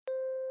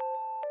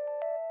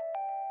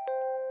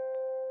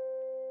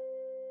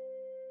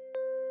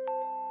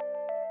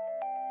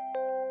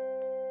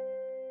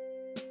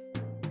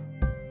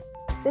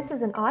This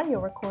is an audio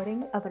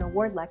recording of an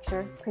award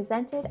lecture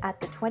presented at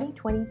the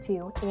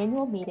 2022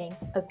 annual meeting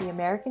of the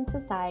American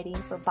Society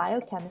for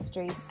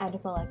Biochemistry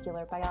and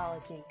Molecular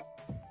Biology.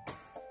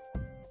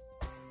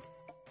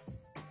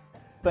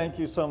 Thank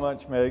you so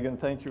much, Megan.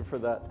 Thank you for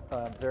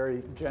that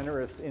very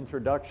generous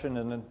introduction.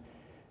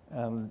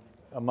 And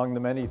among the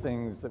many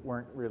things that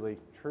weren't really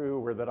true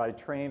were that I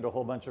trained a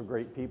whole bunch of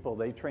great people.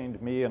 They trained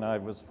me, and I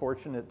was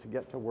fortunate to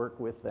get to work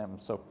with them.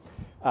 So,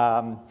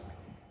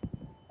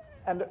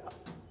 and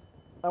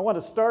I want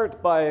to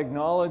start by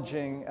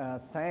acknowledging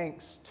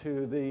thanks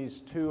to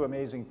these two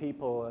amazing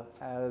people.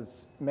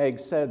 As Meg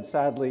said,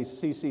 sadly,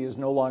 Cece is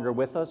no longer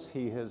with us.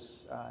 He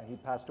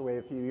passed away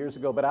a few years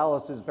ago, but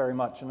Alice is very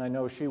much, and I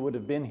know she would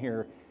have been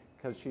here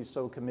because she's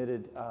so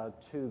committed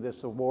to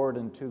this award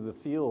and to the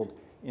field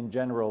in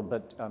general,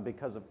 but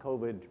because of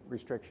COVID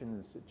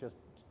restrictions, it just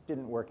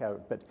didn't work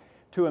out. But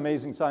two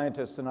amazing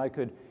scientists, and I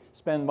could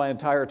spend my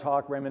entire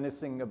talk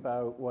reminiscing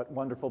about what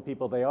wonderful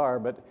people they are,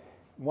 but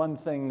one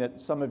thing that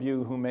some of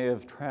you who may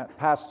have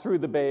passed through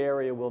the Bay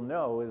Area will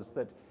know is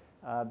that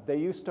they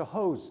used to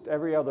host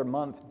every other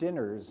month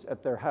dinners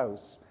at their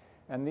house.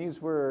 And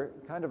these were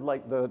kind of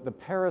like the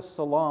Paris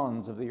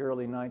salons of the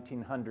early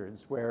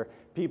 1900s, where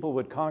people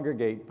would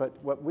congregate. But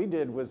what we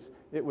did was,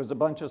 it was a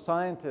bunch of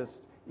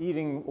scientists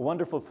eating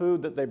wonderful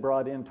food that they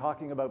brought in,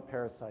 talking about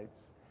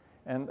parasites.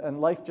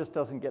 And life just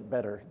doesn't get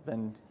better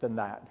than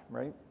that,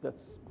 right?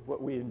 That's what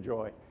we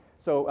enjoy.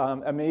 So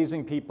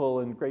amazing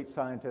people and great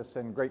scientists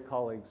and great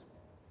colleagues.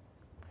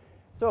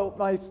 So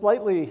my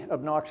slightly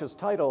obnoxious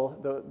title,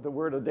 the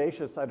word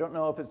audacious, I don't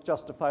know if it's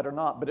justified or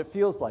not, but it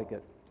feels like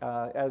it.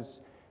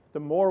 As the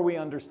more we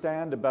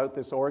understand about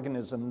this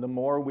organism, the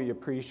more we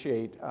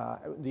appreciate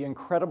the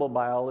incredible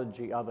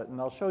biology of it.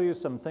 And I'll show you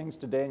some things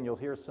today, and you'll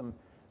hear some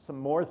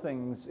more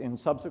things in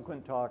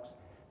subsequent talks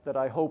that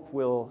I hope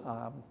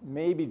will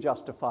maybe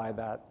justify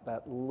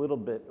that little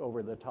bit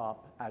over the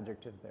top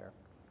adjective there.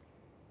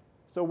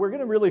 So we're going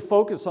to really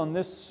focus on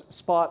this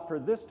spot for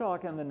this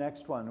talk and the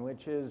next one,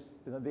 which is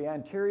the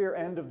anterior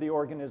end of the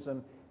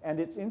organism and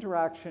its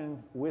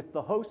interaction with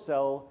the host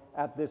cell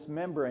at this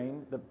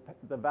membrane,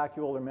 the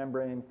vacuolar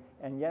membrane.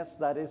 And yes,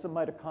 that is a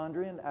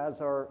mitochondrion,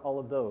 as are all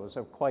of those,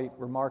 a quite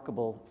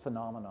remarkable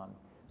phenomenon.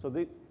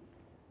 So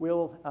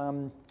we'll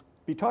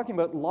be talking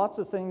about lots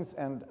of things,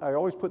 and I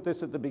always put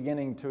this at the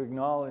beginning to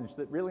acknowledge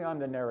that really I'm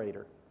the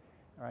narrator.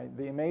 Right.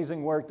 The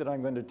amazing work that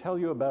I'm going to tell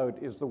you about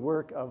is the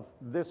work of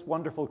this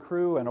wonderful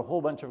crew and a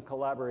whole bunch of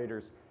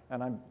collaborators,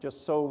 and I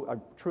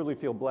truly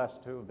feel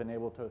blessed to have been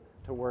able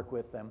to work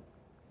with them.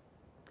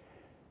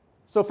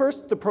 So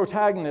first, the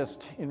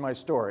protagonist in my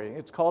story.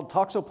 It's called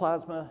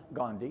Toxoplasma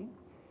gondii,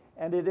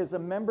 and it is a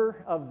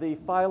member of the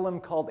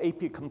phylum called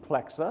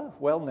Apicomplexa,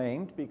 well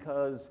named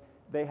because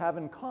they have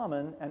in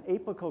common an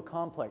apical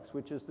complex,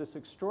 which is this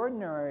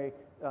extraordinary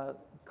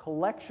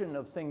collection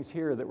of things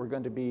here that we're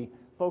going to be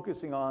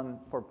focusing on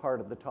for part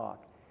of the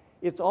talk.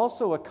 It's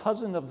also a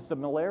cousin of the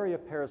malaria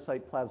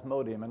parasite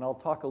Plasmodium, and I'll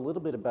talk a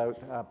little bit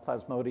about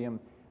Plasmodium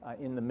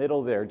in the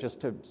middle there,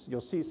 you'll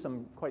see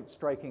some quite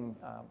striking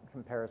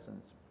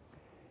comparisons.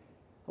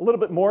 A little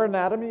bit more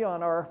anatomy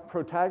on our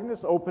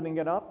protagonist, opening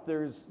it up.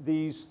 There's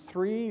these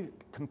three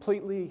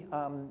completely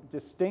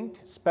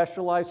distinct,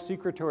 specialized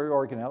secretory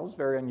organelles,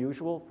 very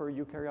unusual for a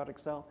eukaryotic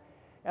cell,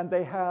 and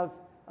they have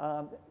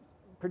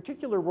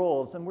particular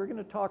roles, and we're going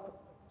to talk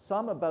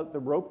some about the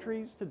rope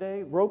trees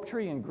today. Rope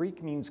tree in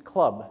Greek means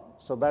club,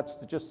 so that's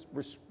just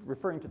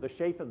referring to the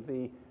shape of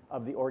the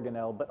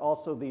organelle, but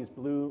also these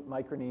blue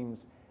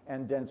micronemes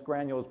and dense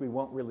granules we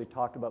won't really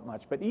talk about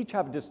much, but each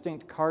have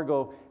distinct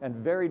cargo and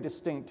very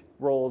distinct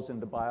roles in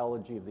the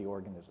biology of the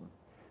organism.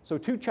 So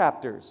two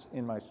chapters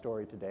in my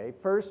story today.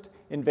 First,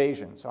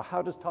 invasion. So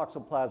how does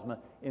Toxoplasma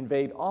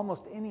invade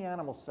almost any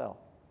animal cell?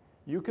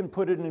 You can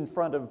put it in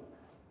front of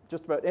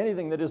just about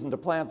anything that isn't a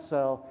plant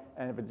cell,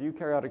 and if it's a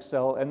eukaryotic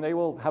cell, and they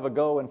will have a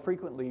go and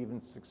frequently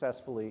even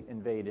successfully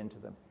invade into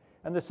them.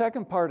 And the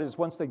second part is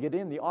once they get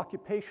in, the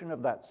occupation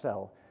of that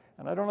cell.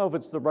 And I don't know if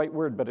it's the right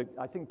word, but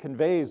I think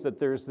conveys that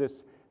there's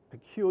this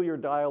peculiar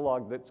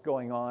dialogue that's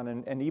going on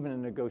and even a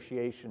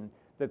negotiation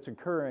that's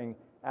occurring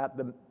at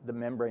the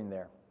membrane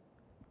there.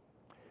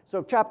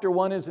 So chapter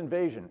one is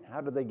invasion.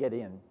 How do they get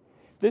in?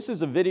 This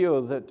is a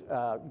video that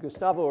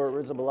Gustavo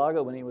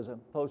Arrizabalaga, when he was a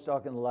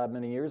postdoc in the lab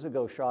many years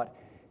ago, shot.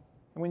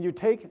 And when you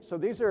so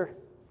these are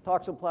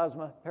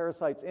Toxoplasma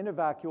parasites in a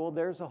vacuole.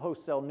 There's a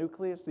host cell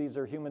nucleus. These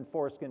are human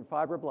foreskin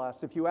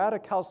fibroblasts. If you add a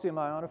calcium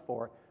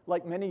ionophore,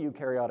 like many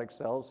eukaryotic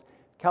cells,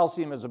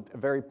 calcium is a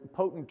very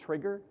potent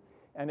trigger,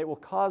 and it will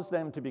cause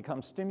them to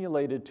become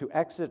stimulated to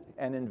exit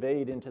and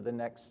invade into the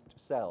next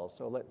cell.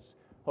 So let's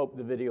hope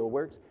the video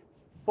works.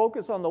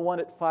 Focus on the one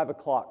at 5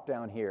 o'clock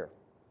down here.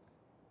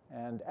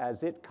 And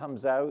as it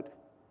comes out,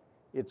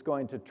 it's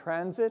going to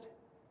transit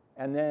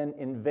and then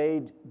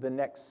invade the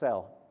next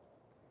cell.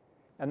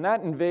 And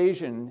that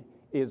invasion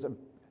is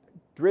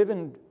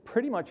driven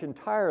pretty much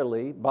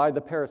entirely by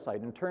the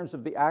parasite in terms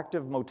of the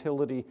active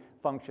motility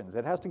functions.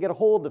 It has to get a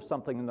hold of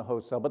something in the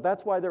host cell, but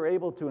that's why they're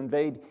able to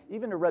invade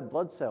even a red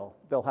blood cell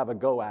they'll have a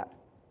go at.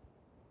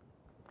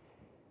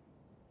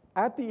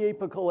 At the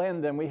apical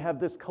end, then, we have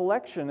this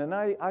collection, and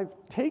I've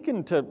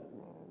taken to,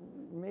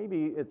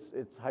 maybe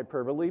it's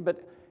hyperbole,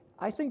 but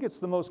I think it's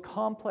the most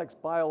complex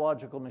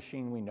biological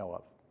machine we know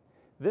of.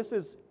 This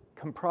is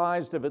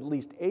comprised of at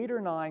least 8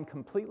 or 9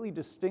 completely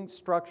distinct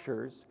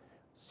structures,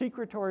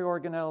 secretory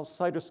organelles,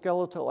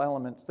 cytoskeletal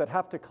elements that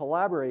have to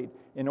collaborate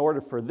in order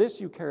for this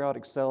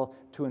eukaryotic cell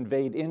to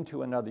invade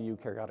into another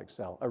eukaryotic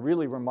cell, a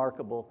really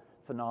remarkable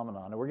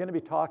phenomenon. And we're going to be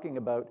talking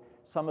about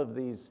some of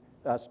these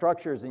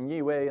structures in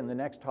Yue. In the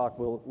next talk,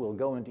 we'll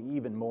go into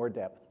even more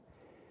depth.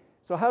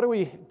 So how do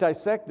we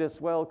dissect this?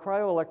 Well,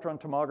 cryo-electron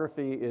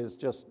tomography is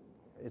just,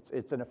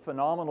 it's a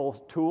phenomenal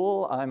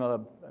tool. I'm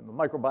a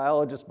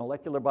microbiologist,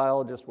 molecular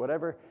biologist,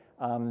 whatever.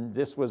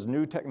 This was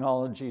new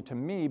technology to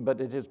me, but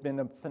it has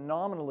been a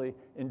phenomenally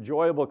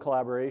enjoyable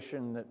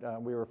collaboration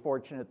that we were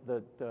fortunate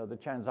that the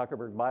Chan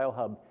Zuckerberg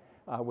Biohub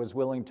was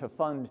willing to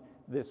fund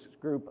this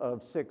group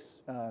of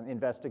 6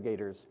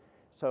 investigators.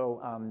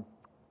 So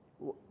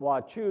Hua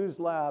Chu's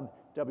lab,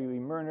 W.E.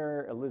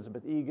 Murner,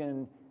 Elizabeth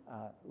Egan,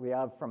 we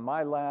have from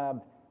my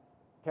lab,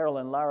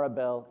 Carolyn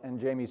Larabelle, and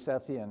Jamie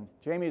Sethian.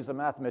 Jamie's a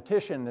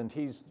mathematician, and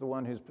he's the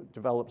one who's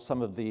developed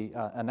some of the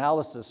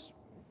analysis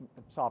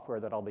software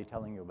that I'll be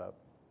telling you about.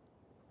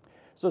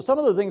 So some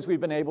of the things we've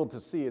been able to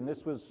see, and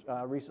this was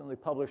recently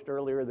published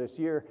earlier this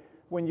year,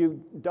 when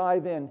you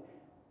dive in,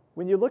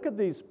 when you look at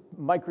these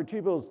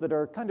microtubules that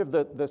are kind of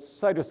the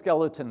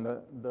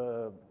cytoskeleton,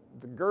 the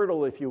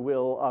girdle, if you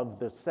will, of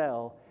the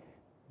cell,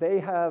 they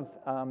have,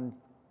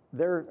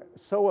 they're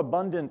so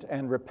abundant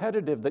and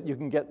repetitive that you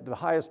can get the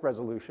highest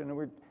resolution. And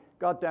we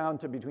got down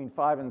to between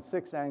 5 and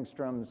 6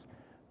 angstroms.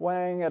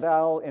 Wang et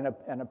al. in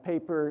a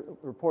paper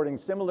reporting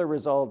similar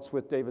results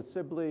with David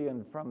Sibley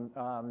and from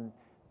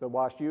the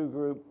WashU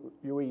group,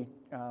 Yui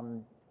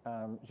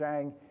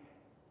Zhang.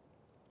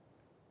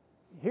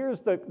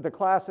 Here's the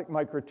classic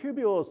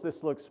microtubules.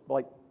 This looks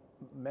like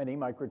many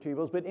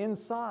microtubules, but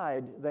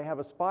inside they have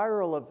a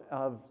spiral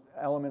of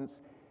elements.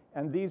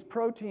 And these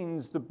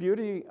proteins, the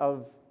beauty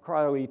of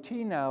cryo-ET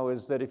now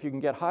is that if you can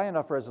get high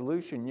enough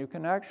resolution, you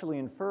can actually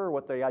infer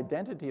what the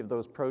identity of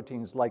those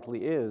proteins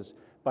likely is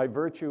by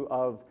virtue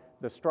of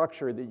the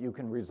structure that you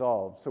can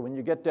resolve. So when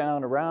you get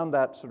down around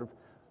that sort of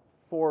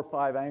 4 or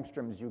 5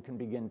 angstroms, you can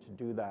begin to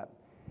do that.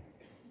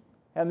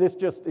 And this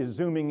just is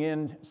zooming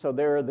in. So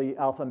there are the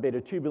alpha and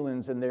beta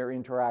tubulins and their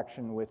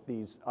interaction with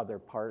these other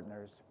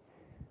partners.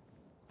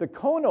 The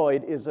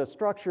conoid is a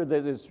structure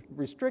that is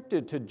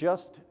restricted to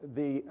just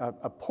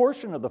a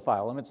portion of the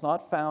phylum. It's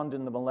not found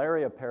in the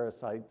malaria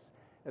parasites,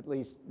 at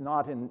least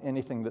not in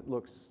anything that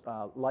looks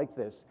like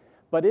this.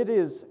 But it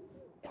is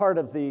part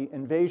of the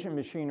invasion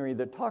machinery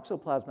that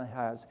Toxoplasma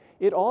has.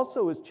 It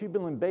also is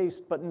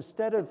tubulin-based, but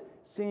instead of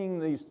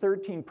seeing these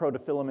 13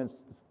 protofilaments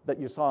that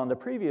you saw in the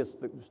previous,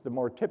 the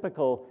more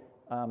typical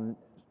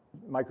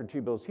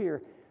microtubules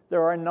here,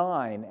 there are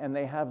 9, and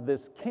they have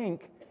this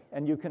kink.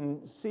 And you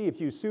can see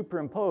if you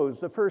superimpose,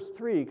 the first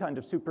 3 kind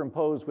of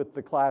superimpose with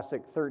the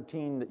classic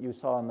 13 that you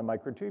saw in the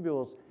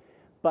microtubules,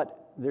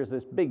 but there's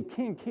this big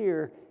kink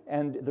here,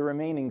 and the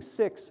remaining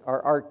 6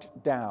 are arced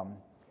down.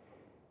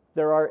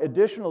 There are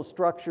additional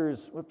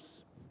structures,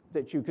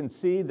 that you can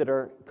see that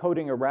are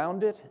coating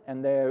around it,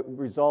 and they're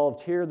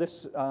resolved here.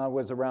 This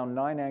was around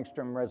 9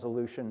 angstrom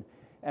resolution,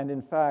 and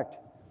in fact,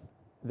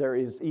 there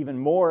is even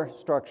more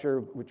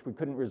structure, which we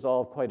couldn't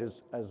resolve quite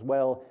as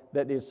well,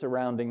 that is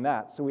surrounding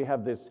that. So we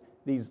have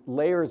these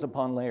layers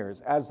upon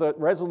layers. As the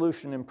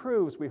resolution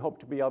improves, we hope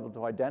to be able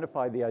to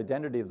identify the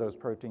identity of those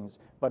proteins,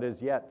 but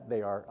as yet,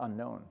 they are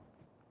unknown.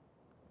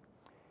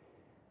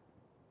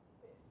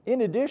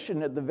 In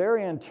addition, at the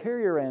very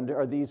anterior end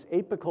are these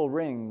apical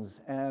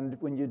rings, and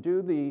when you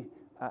do the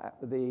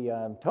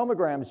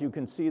tomograms, you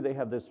can see they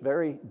have this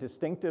very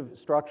distinctive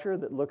structure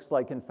that looks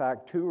like, in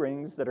fact, 2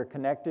 rings that are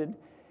connected.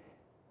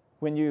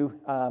 When you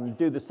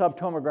do the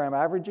subtomogram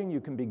averaging, you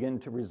can begin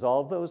to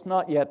resolve those,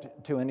 not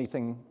yet to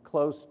anything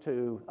close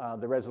to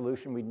the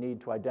resolution we'd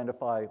need to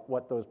identify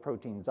what those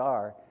proteins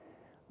are.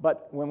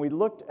 But when we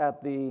looked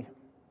at the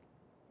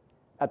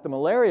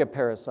malaria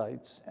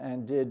parasites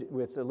and did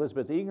with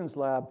Elizabeth Egan's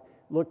lab,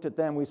 looked at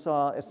them, we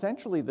saw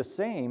essentially the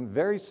same,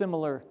 very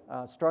similar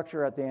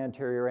structure at the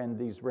anterior end,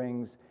 these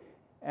rings.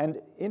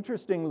 And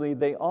interestingly,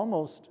 they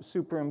almost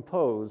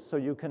superimpose, so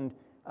you can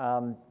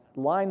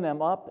line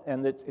them up,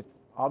 and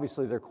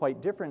obviously, they're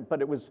quite different,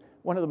 but it was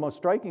one of the most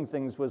striking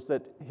things was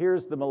that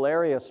here's the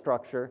malaria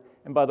structure,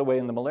 and by the way,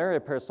 in the malaria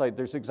parasite,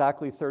 there's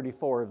exactly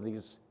 34 of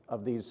these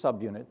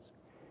subunits.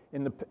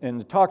 In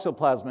the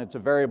Toxoplasma, it's a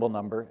variable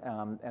number,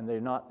 and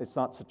it's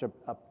not such a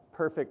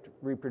perfect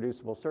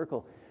reproducible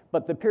circle,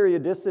 but the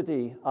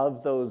periodicity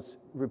of those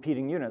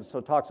repeating units,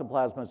 so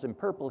Toxoplasma is in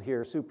purple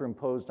here,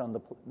 superimposed on the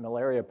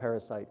malaria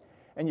parasite,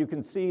 and you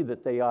can see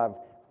that they have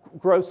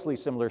grossly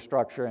similar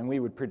structure, and we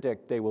would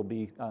predict they will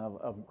be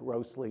of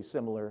grossly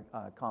similar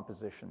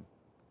composition.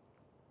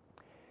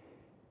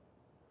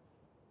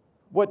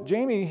 What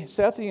Jamie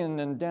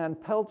Sethian and Dan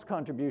Pelt's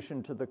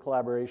contribution to the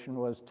collaboration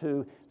was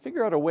to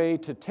figure out a way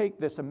to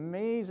take this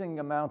amazing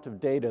amount of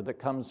data that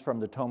comes from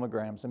the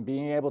tomograms and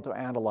being able to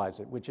analyze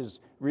it, which is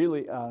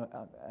really,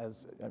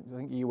 as I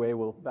think Yue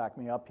will back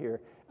me up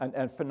here,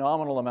 a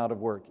phenomenal amount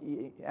of work,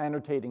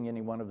 annotating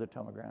any one of the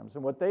tomograms.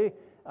 And what they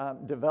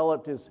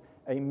developed is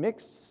a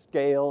mixed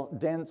scale,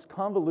 dense,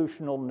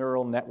 convolutional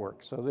neural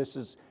network. So this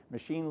is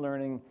machine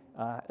learning,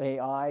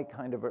 AI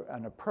kind of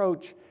an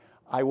approach.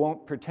 I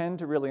won't pretend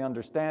to really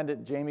understand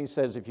it. Jamie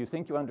says if you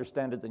think you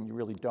understand it, then you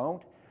really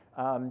don't.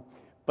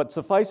 But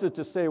suffice it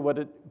to say,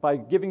 by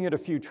giving it a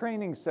few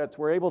training sets,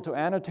 we're able to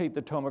annotate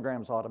the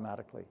tomograms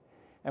automatically.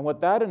 And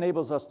what that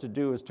enables us to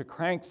do is to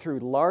crank through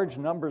large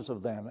numbers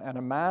of them and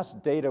amass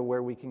data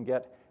where we can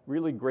get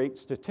really great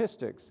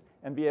statistics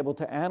and be able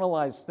to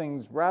analyze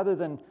things rather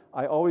than,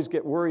 I always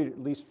get worried,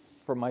 at least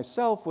for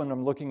myself when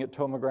I'm looking at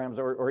tomograms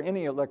or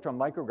any electron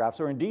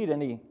micrographs or indeed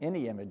any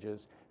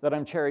images, that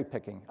I'm cherry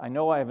picking. I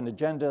know I have an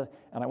agenda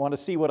and I want to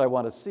see what I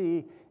want to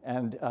see,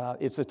 and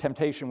it's a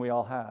temptation we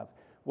all have.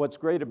 What's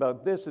great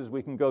about this is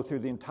we can go through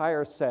the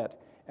entire set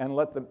and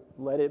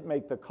let it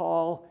make the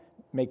call,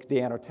 make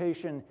the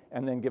annotation,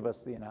 and then give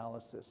us the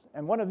analysis.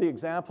 And one of the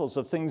examples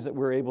of things that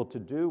we're able to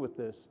do with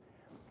this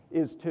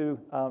is to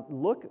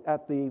look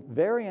at the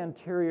very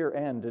anterior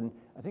end, and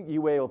I think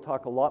Yue will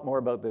talk a lot more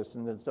about this,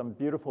 and there's some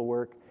beautiful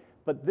work,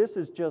 but this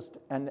is just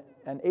an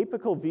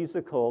apical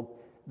vesicle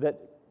that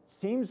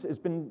has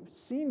been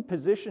seen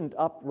positioned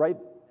up right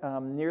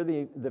near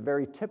the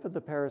very tip of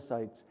the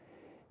parasites.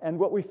 And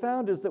what we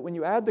found is that when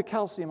you add the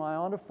calcium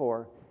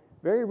ionophore,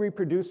 very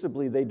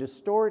reproducibly they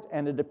distort,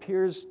 and it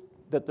appears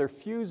that they're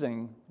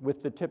fusing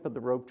with the tip of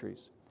the rope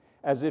trees,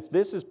 as if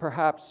this is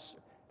perhaps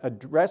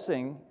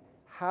addressing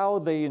how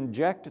they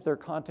inject their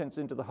contents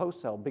into the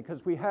host cell,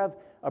 because we have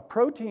a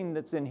protein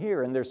that's in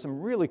here, and there's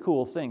some really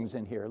cool things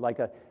in here, like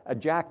a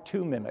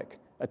JAK2 mimic,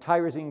 a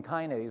tyrosine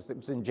kinase that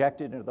was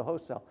injected into the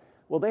host cell.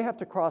 Well, they have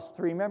to cross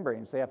three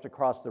membranes. They have to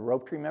cross the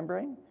rope tree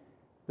membrane,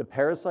 the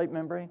parasite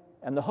membrane,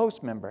 and the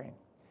host membrane.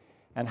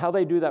 And how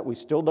they do that, we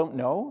still don't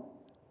know.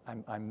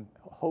 I'm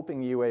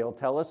hoping Yue will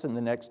tell us in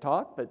the next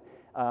talk, but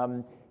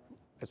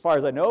as far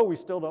as I know, we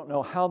still don't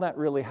know how that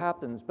really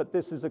happens, but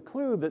this is a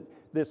clue that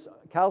this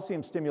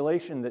calcium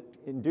stimulation that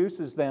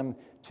induces them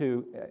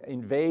to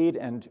invade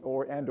and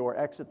or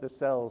exit the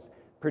cells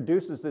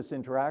produces this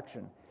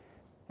interaction.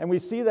 And we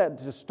see that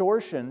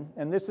distortion,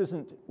 and this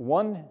isn't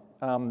one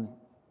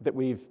that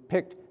we've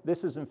picked.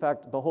 This is, in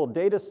fact, the whole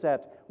data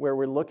set where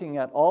we're looking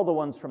at all the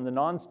ones from the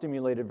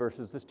non-stimulated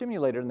versus the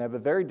stimulated, and they have a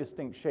very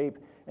distinct shape,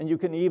 and you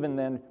can even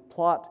then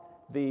plot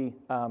the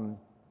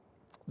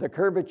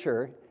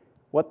curvature,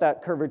 what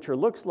that curvature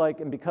looks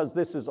like, and because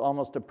this is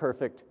almost a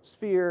perfect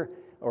sphere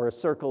or a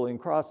circle in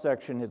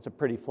cross-section, it's a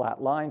pretty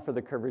flat line for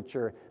the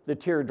curvature. The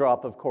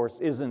teardrop, of course,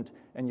 isn't,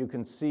 and you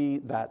can see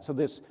that. So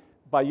this,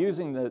 by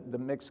using the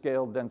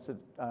mixed-scale density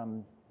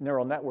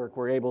neural network,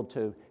 we're able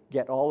to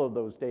get all of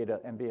those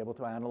data and be able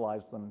to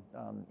analyze them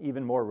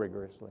even more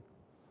rigorously.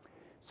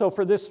 So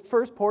for this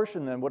first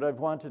portion, then, what I've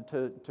wanted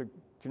to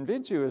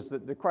convince you is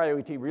that the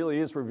cryo-ET really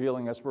is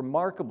revealing us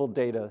remarkable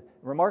data,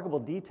 remarkable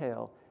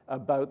detail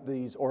about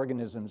these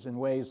organisms in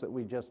ways that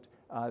we just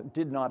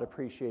did not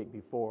appreciate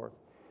before.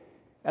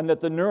 And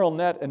that the neural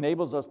net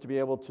enables us to be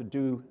able to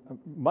do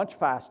much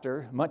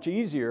faster, much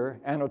easier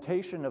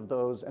annotation of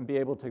those and be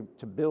able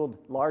to build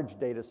large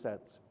data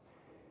sets.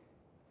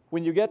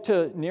 When you get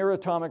to near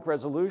atomic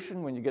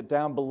resolution, when you get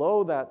down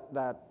below that,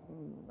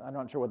 I'm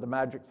not sure what the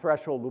magic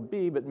threshold will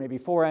be, but maybe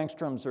 4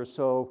 angstroms or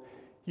so,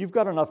 you've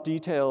got enough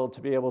detail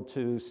to be able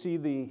to see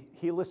the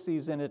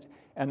helices in it.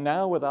 And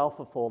now with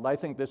AlphaFold, I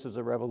think this is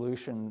a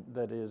revolution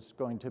that is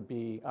going to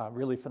be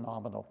really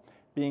phenomenal.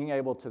 Being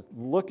able to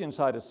look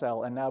inside a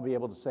cell and now be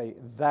able to say,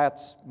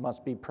 that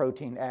must be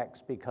protein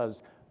X,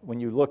 because when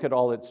you look at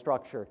all its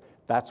structure,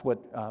 that's what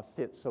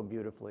fits so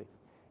beautifully.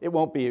 It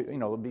won't be,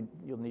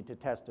 you'll need to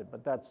test it,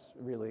 but that's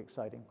really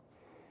exciting.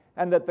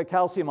 And that the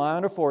calcium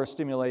ionophore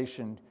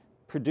stimulation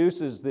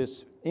produces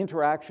this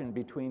interaction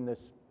between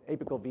this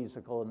apical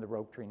vesicle and the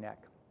rope tree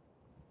neck,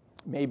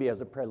 maybe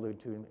as a prelude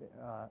to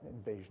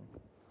invasion.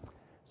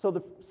 So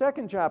the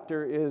second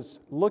chapter is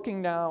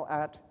looking now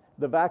at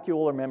the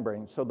vacuolar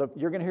membrane. So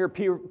you're going to hear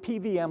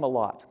PVM a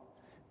lot.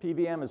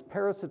 PVM is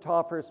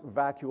parasitophorous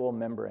vacuole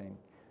membrane.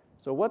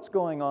 So what's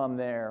going on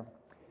there?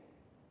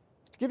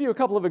 To give you a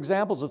couple of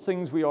examples of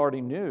things we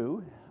already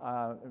knew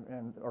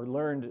or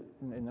learned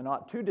in the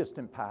not too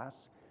distant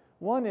past,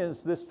 one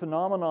is this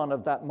phenomenon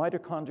of that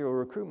mitochondrial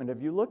recruitment.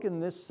 If you look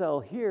in this cell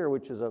here,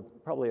 which is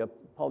probably a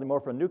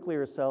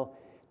polymorphonuclear cell,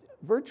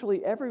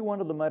 virtually every one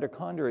of the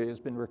mitochondria has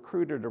been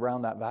recruited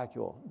around that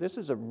vacuole. This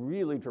is a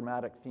really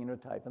dramatic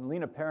phenotype. And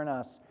Lena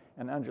Pernas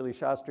and Anjali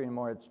Shastri and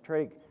Moritz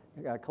Trake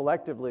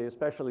collectively,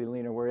 especially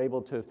Lena, were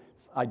able to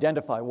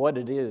identify what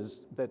it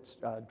is that's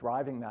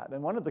driving that.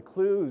 And one of the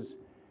clues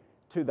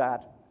to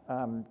that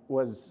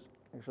was,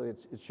 actually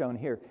it's shown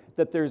here,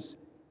 that there's,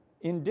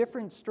 in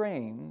different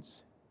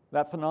strains,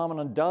 that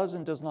phenomenon does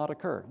and does not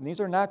occur. And these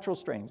are natural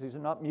strains. These are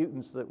not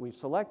mutants that we've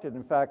selected.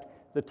 In fact,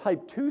 the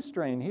type 2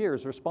 strain here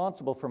is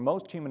responsible for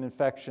most human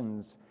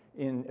infections,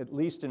 at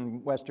least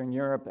in Western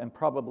Europe and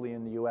probably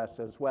in the US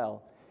as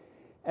well.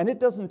 And it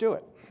doesn't do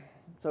it.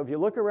 So if you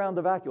look around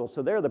the vacuole,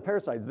 so there are the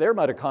parasites, their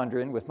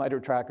mitochondrion with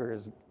MitoTracker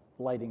is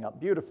lighting up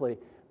beautifully,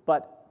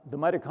 but the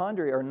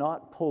mitochondria are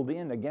not pulled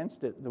in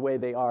against it the way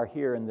they are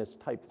here in this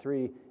type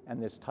 3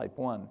 and this type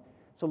 1.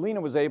 So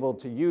Lena was able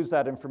to use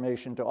that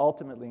information to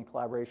ultimately, in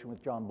collaboration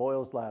with John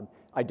Boyle's lab,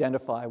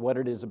 identify what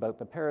it is about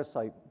the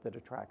parasite that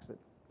attracts it.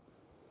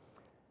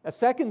 A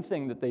second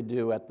thing that they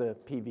do at the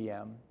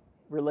PVM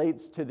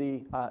relates to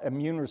the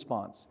immune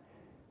response.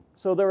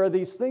 So there are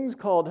these things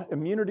called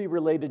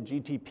immunity-related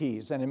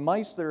GTPs, and in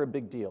mice they're a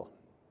big deal.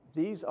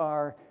 These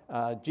are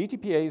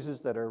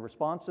GTPases that are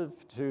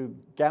responsive to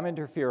gamma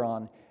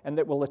interferon and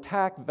that will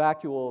attack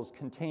vacuoles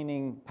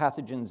containing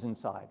pathogens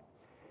inside.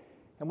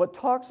 And what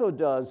Toxo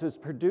does is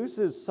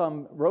produces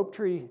some rope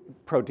tree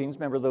proteins,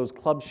 remember those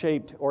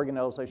club-shaped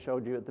organelles I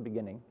showed you at the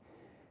beginning,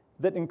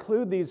 that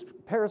include these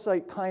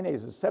parasite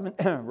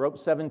kinases, rope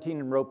 17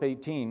 and rope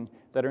 18,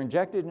 that are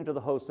injected into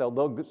the host cell.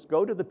 They'll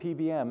go to the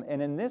PVM,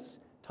 and in this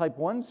type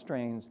 1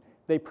 strains,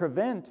 they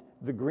prevent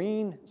the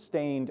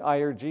green-stained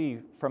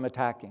IRG from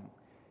attacking.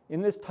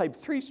 In this type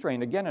 3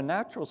 strain, again, a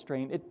natural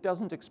strain, it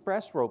doesn't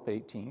express rope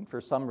 18 for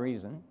some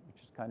reason,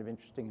 which is kind of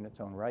interesting in its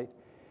own right.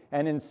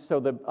 And so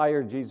the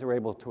IRGs are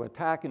able to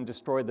attack and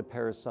destroy the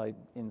parasite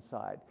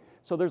inside.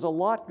 So there's a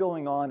lot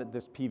going on at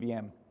this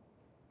PVM.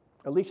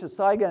 Alicia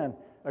Saigan,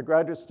 a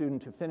graduate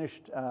student who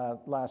finished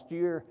last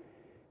year,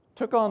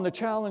 took on the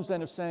challenge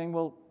then of saying,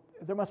 well,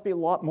 there must be a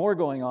lot more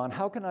going on.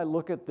 How can I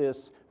look at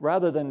this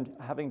rather than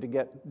having to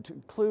get to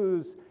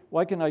clues?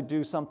 Why can I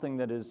do something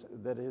that is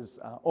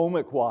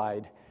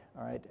omic-wide,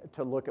 all right,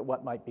 to look at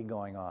what might be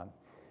going on?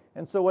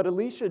 And so what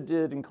Alicia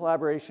did in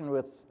collaboration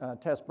with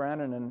Tess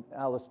Brannon and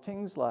Alice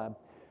Ting's lab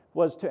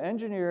was to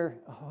engineer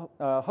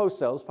host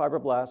cells,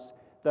 fibroblasts,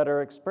 that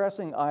are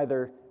expressing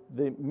either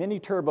the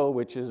mini-turbo,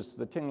 which is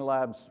the Ting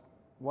lab's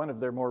one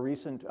of their more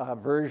recent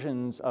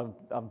versions of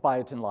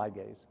biotin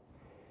ligase,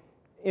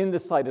 in the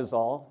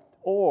cytosol,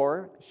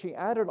 or she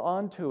added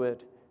onto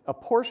it a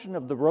portion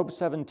of the rope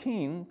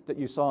 17 that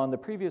you saw on the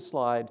previous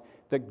slide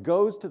that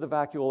goes to the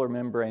vacuolar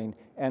membrane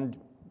and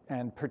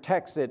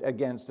protects it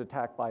against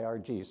attack by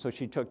RG. So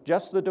she took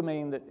just the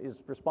domain that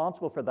is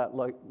responsible for that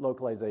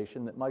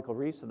localization that Michael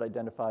Reese had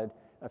identified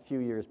a few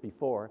years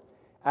before,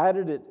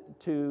 added it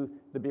to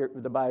the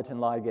biotin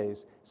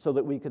ligase so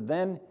that we could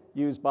then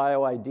use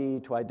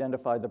BioID to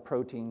identify the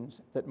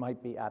proteins that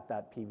might be at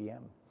that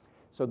PVM.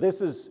 So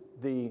this is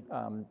the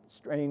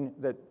strain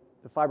that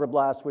the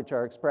fibroblasts which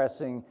are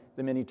expressing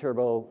the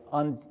mini-turbo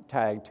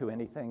untagged to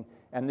anything,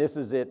 and this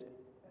is it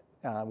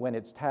when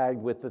it's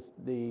tagged with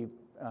the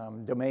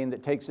domain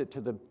that takes it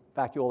to the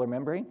vacuolar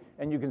membrane,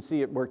 and you can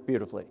see it worked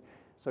beautifully.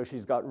 So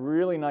she's got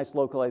really nice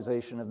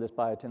localization of this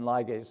biotin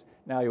ligase.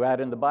 Now you add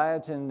in the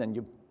biotin, then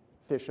you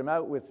fish them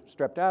out with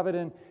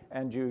streptavidin,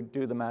 and you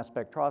do the mass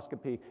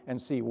spectroscopy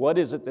and see what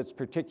is it that's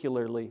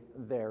particularly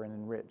there and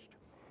enriched.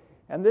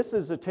 And this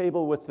is a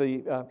table with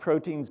the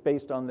proteins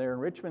based on their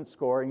enrichment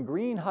score, and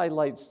green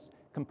highlights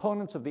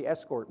components of the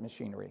escort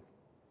machinery.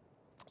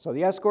 So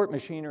the escort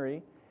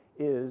machinery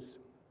is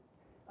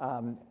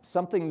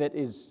something that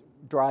is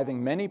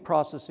driving many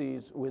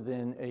processes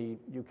within a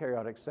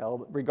eukaryotic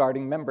cell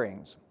regarding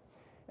membranes.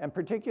 And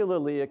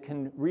particularly, it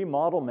can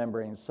remodel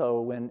membranes.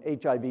 So when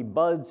HIV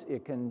buds,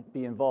 it can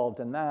be involved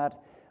in that.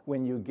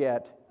 When you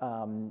get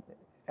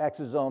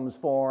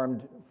exosomes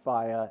formed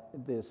via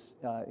this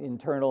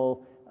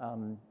internal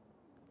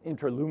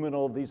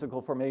intraluminal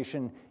vesicle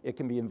formation, it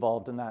can be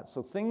involved in that.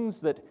 So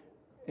things that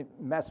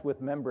mess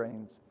with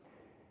membranes.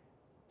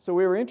 So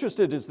we were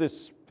interested,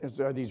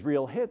 are these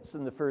real hits?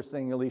 And the first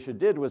thing Alicia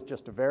did was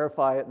just to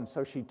verify it. And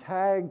so she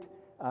tagged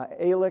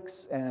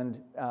ALEX and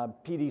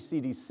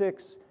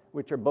PDCD6,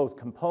 which are both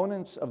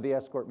components of the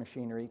escort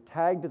machinery,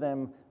 tagged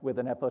them with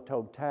an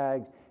epitope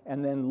tag,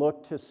 and then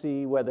looked to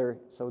see whether,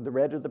 so the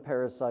red are the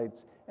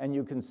parasites, and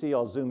you can see,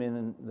 I'll zoom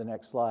in the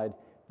next slide,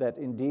 that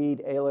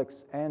indeed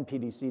ALEX and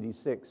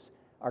PDCD6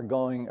 are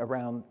going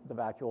around the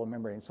vacuolar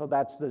membrane. So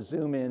that's the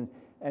zoom in,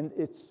 and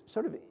it's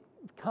sort of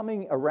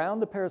coming around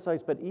the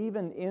parasites, but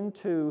even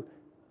into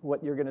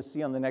what you're going to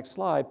see on the next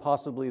slide,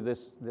 possibly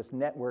this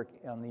network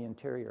on the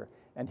interior.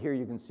 And here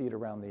you can see it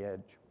around the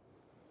edge.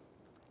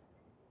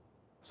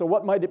 So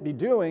what might it be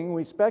doing?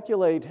 We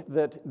speculate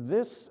that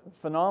this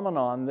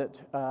phenomenon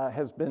that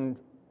has been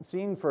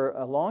seen for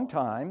a long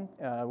time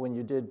when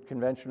you did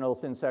conventional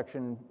thin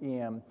section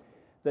EM,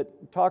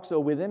 that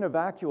Toxo within a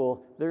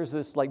vacuole, there's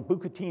this like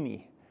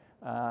bucatini.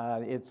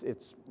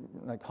 It's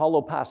like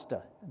hollow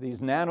pasta, these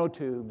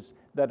nanotubes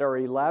that are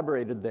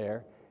elaborated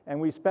there. And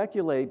we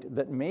speculate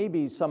that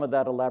maybe some of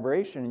that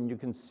elaboration, and you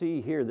can see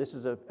here, this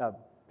is a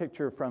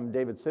picture from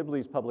David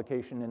Sibley's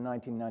publication in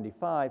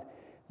 1995,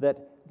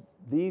 that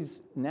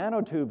these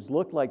nanotubes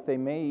look like they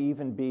may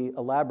even be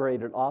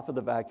elaborated off of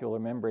the vacuolar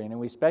membrane, and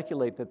we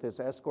speculate that this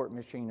escort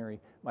machinery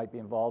might be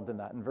involved in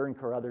that. And Vern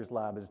Carruthers'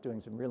 lab is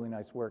doing some really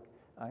nice work,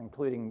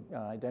 including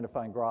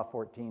identifying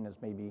GRA14 as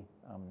maybe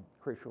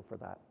crucial for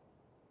that.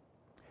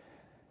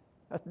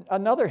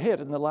 Another hit,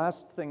 and the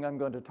last thing I'm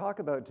going to talk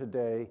about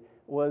today,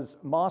 was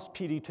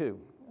MOS-PD2.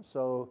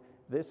 So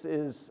this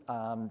is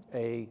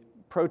a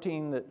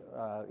protein that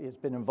has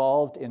been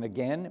involved in,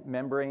 again,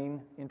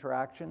 membrane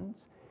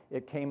interactions.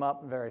 It came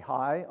up very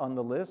high on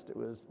the list. It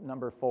was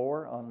number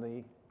 4 on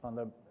the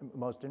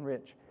most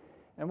enriched.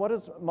 And what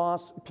does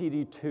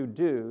MOS-PD2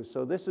 do?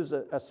 So this is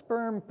a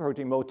sperm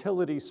protein,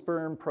 motility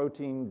sperm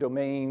protein,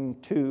 domain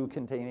 2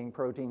 containing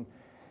protein,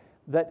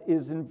 that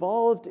is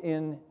involved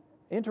in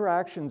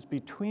interactions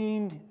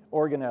between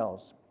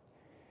organelles.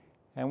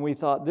 And we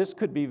thought this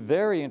could be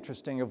very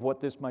interesting of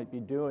what this might be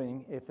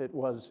doing if it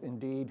was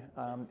indeed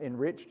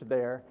enriched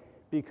there,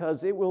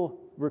 because it will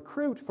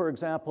recruit, for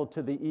example,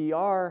 to the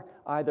ER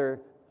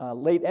either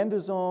late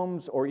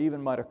endosomes or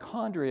even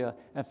mitochondria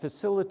and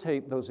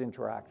facilitate those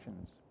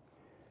interactions.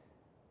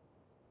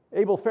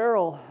 Abel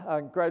Farrell,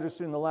 a graduate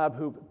student in the lab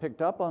who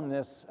picked up on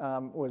this,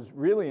 was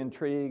really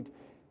intrigued,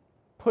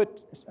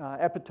 put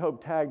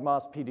epitope tagged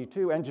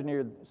MOS-PD2,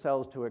 engineered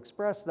cells to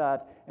express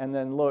that, and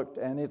then looked,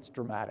 and it's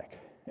dramatic.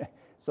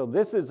 So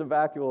this is a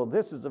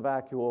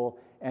vacuole,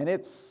 and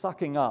it's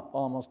sucking up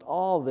almost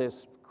all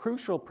this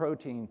crucial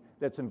protein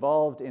that's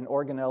involved in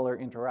organellar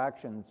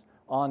interactions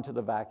onto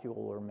the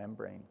vacuolar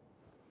membrane.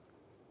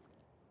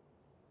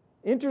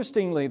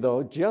 Interestingly,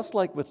 though, just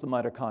like with the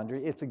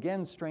mitochondria, it's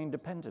again strain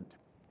dependent.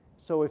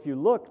 So if you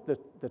look,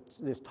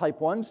 this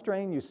type 1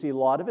 strain, you see a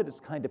lot of it.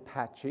 It's kind of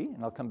patchy,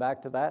 and I'll come back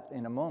to that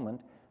in a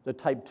moment. The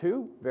type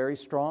 2, very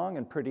strong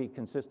and pretty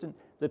consistent.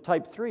 The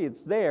type 3,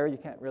 it's there. You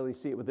can't really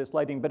see it with this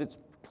lighting, but it's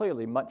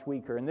clearly much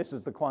weaker, and this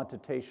is the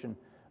quantitation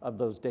of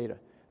those data.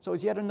 So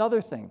it's yet another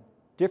thing.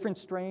 Different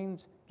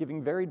strains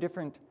giving very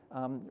different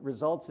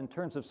results in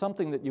terms of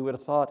something that you would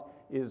have thought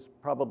is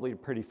probably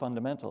pretty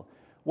fundamental.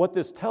 What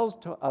this tells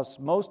to us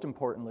most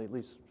importantly, at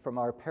least from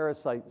our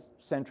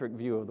parasite-centric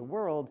view of the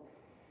world,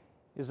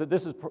 is that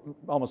this is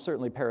almost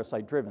certainly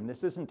parasite-driven.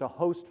 This isn't a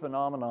host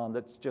phenomenon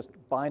that's just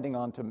binding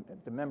onto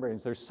the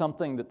membranes. There's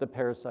something that the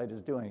parasite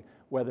is doing,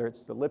 whether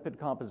it's the lipid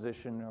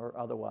composition or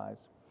otherwise.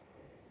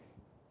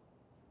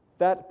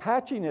 That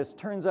patchiness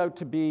turns out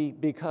to be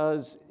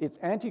because it's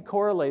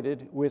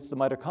anti-correlated with the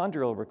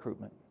mitochondrial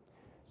recruitment.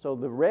 So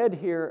the red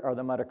here are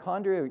the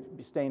mitochondria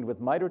stained with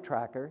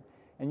MitoTracker,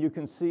 and you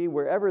can see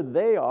wherever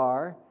they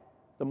are,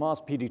 the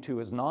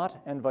MOS-PD2 is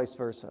not, and vice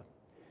versa.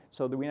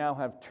 So that we now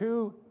have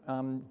two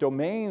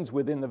domains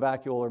within the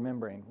vacuolar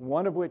membrane,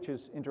 one of which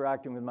is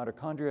interacting with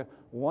mitochondria,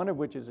 one of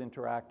which is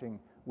interacting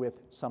with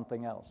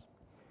something else.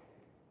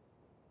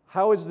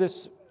 How is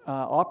this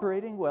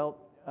operating? Well,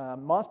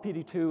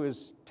 MOS-PD2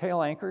 is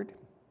tail-anchored,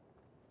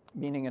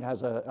 meaning it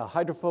has a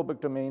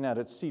hydrophobic domain at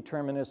its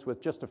C-terminus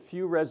with just a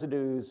few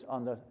residues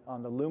on the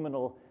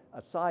luminal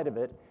side of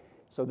it.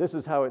 So this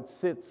is how it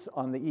sits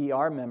on the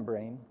ER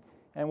membrane.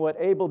 And what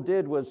Abel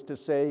did was to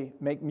say,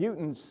 make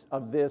mutants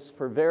of this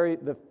for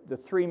the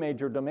three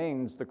major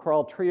domains, the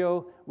Crawl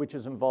trio, which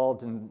is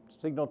involved in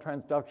signal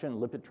transduction,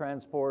 lipid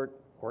transport,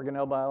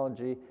 organelle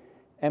biology,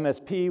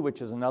 MSP,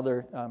 which is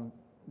another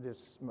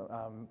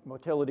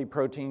motility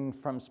protein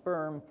from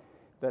sperm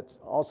that's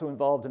also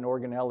involved in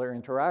organellar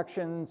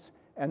interactions,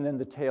 and then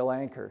the tail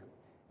anchor.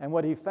 And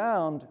what he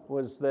found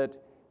was that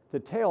the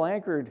tail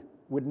anchored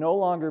would no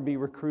longer be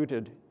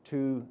recruited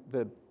to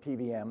the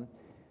PVM.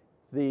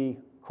 The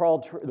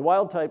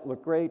wild type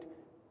looked great.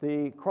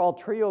 The Crawl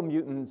trio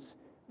mutants,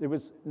 it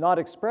was not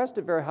expressed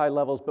at very high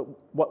levels, but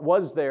what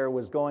was there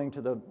was going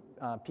to the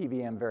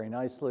PVM very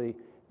nicely.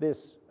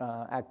 This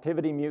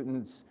activity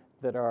mutants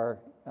that are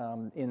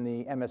in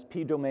the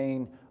MSP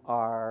domain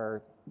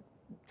are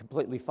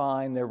completely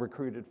fine. They're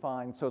recruited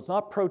fine. So it's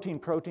not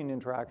protein-protein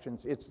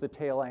interactions. It's the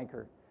tail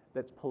anchor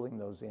that's pulling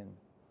those in.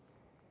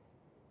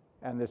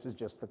 And this is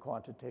just the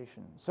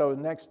quantitation. So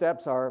the next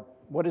steps are,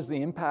 what is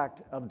the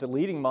impact of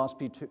deleting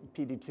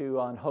MOS-PD2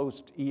 on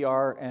host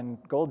ER and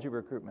Golgi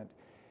recruitment?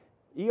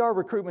 ER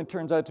recruitment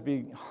turns out to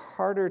be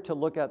harder to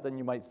look at than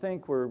you might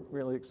think. We're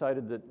really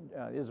excited that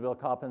Isabel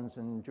Coppens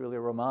and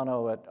Julia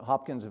Romano at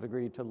Hopkins have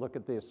agreed to look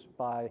at this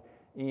by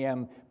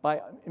EM.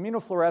 By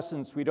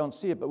immunofluorescence, we don't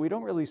see it, but we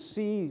don't really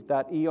see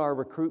that ER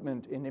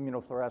recruitment in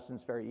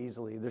immunofluorescence very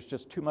easily. There's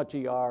just too much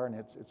ER, and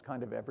it's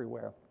kind of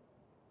everywhere.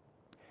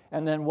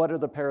 And then what are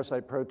the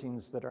parasite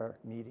proteins that are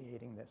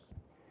mediating this?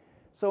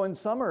 So in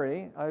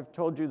summary, I've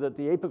told you that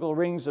the apical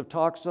rings of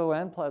Toxo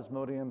and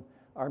Plasmodium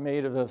are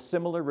made of a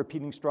similar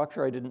repeating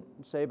structure. I didn't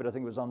say, but I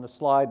think it was on the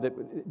slide, that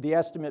the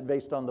estimate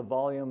based on the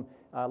volume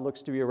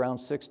looks to be around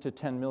 6 to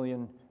 10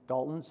 million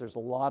Daltons. There's a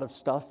lot of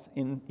stuff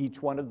in each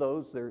one of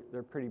those.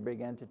 They're pretty big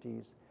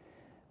entities.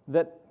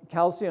 That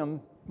calcium,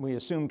 we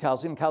assume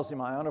calcium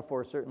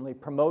ionophore certainly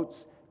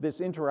promotes this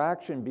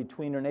interaction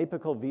between an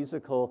apical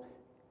vesicle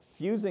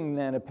fusing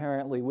then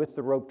apparently with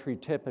the rope tree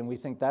tip, and we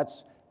think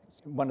that's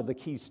one of the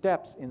key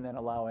steps in then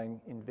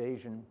allowing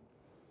invasion.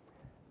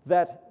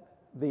 That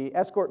the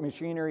escort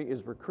machinery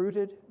is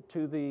recruited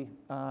to the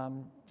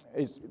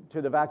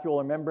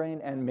vacuolar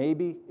membrane and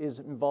maybe is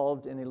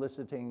involved in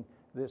eliciting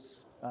the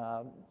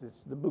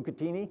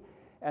bucatini.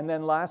 And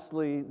then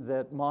lastly,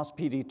 that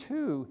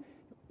MOS-PD2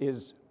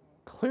 is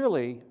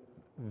clearly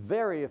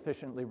very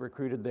efficiently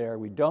recruited there.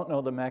 We don't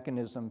know the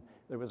mechanism.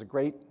 There was a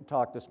great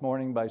talk this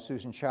morning by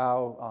Susan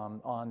Chow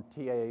on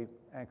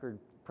TA-anchored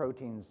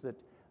proteins that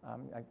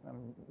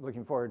I'm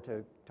looking forward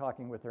to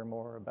talking with her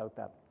more about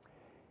that.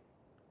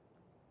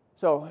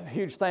 So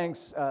huge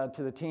thanks to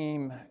the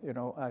team. You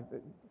know,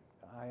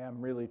 I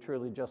am really,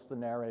 truly just the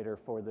narrator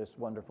for this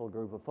wonderful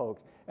group of folk,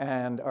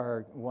 and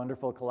our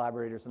wonderful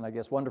collaborators, and I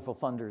guess wonderful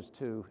funders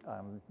too,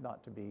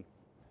 not to be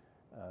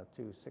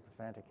too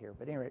sycophantic here.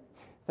 But anyway,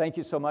 thank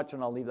you so much,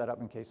 and I'll leave that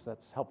up in case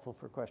that's helpful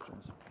for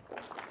questions.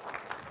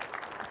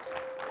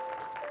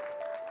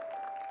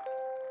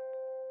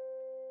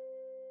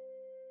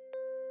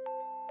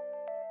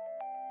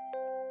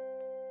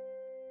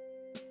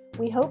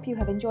 We hope you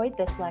have enjoyed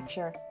this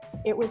lecture.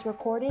 It was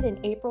recorded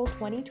in April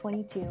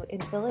 2022 in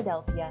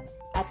Philadelphia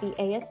at the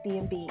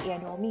ASBMB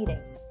annual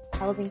meeting,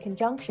 held in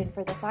conjunction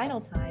for the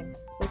final time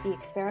with the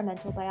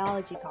Experimental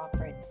Biology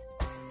Conference.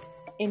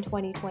 In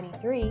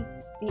 2023,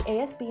 the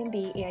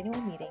ASBMB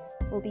annual meeting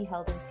will be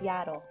held in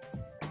Seattle.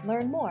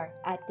 Learn more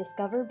at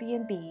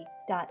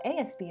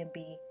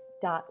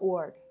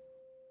discoverbnb.asbmb.org.